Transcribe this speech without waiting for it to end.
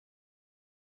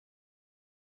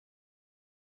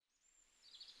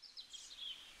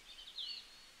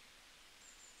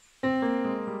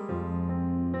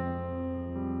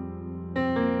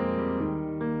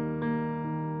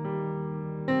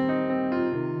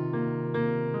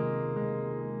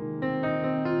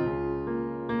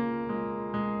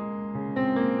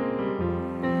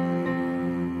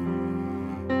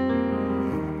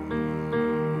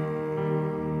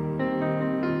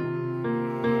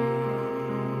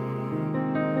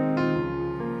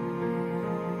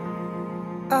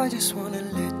I just wanna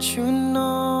let you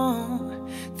know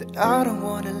that I don't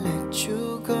wanna let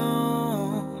you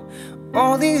go.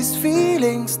 All these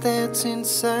feelings that's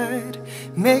inside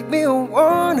make me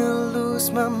wanna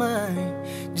lose my mind.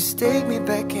 Just take me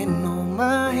back and hold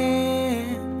my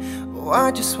hand. Oh,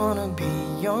 I just wanna be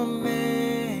your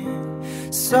man.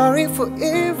 Sorry for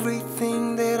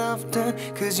everything that I've done,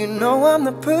 'cause you know I'm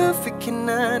not perfect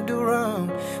and I do wrong,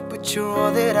 but you're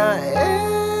all that I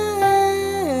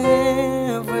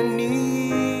ever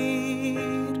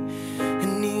need. I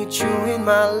need you in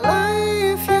my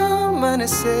life, you're my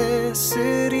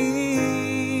necessity.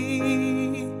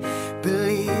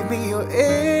 Believe me, you're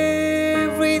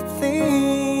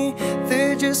everything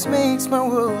that just makes my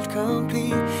world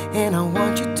complete. And I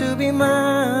want you to be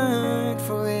mine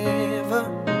forever,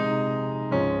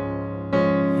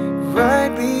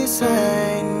 right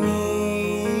beside me.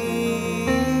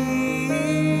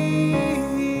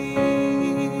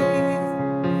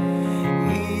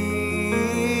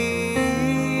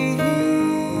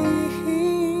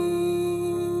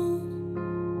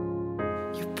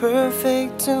 You're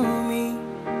perfect to me,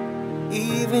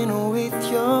 even with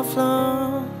your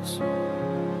flaws.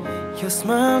 Your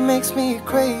smile makes me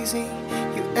crazy.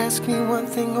 You ask me one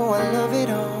thing, oh I love it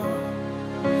all.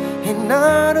 And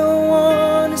I don't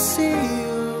wanna see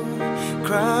you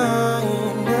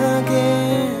crying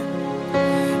again.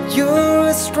 You're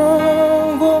a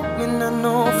strong woman, I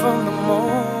know from the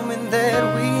moment that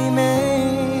we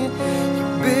met. You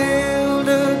build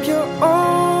up your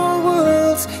own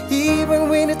worlds, even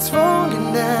when it's falling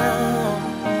down.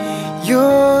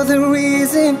 You're the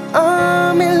reason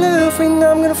I'm in love, and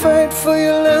I'm gonna fight for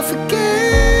your love again.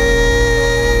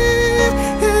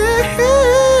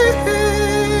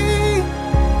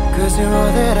 'Cause you're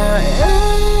all that I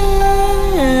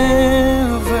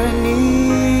ever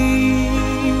need.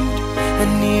 I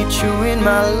need you in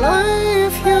my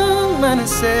life, you're my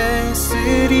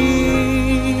necessity.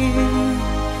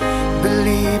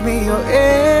 Believe me, you're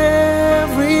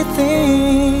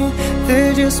everything that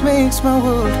just makes my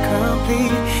world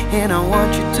complete. And I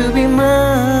want you to be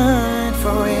mine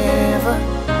forever,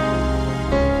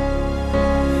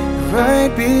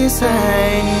 right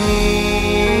beside me.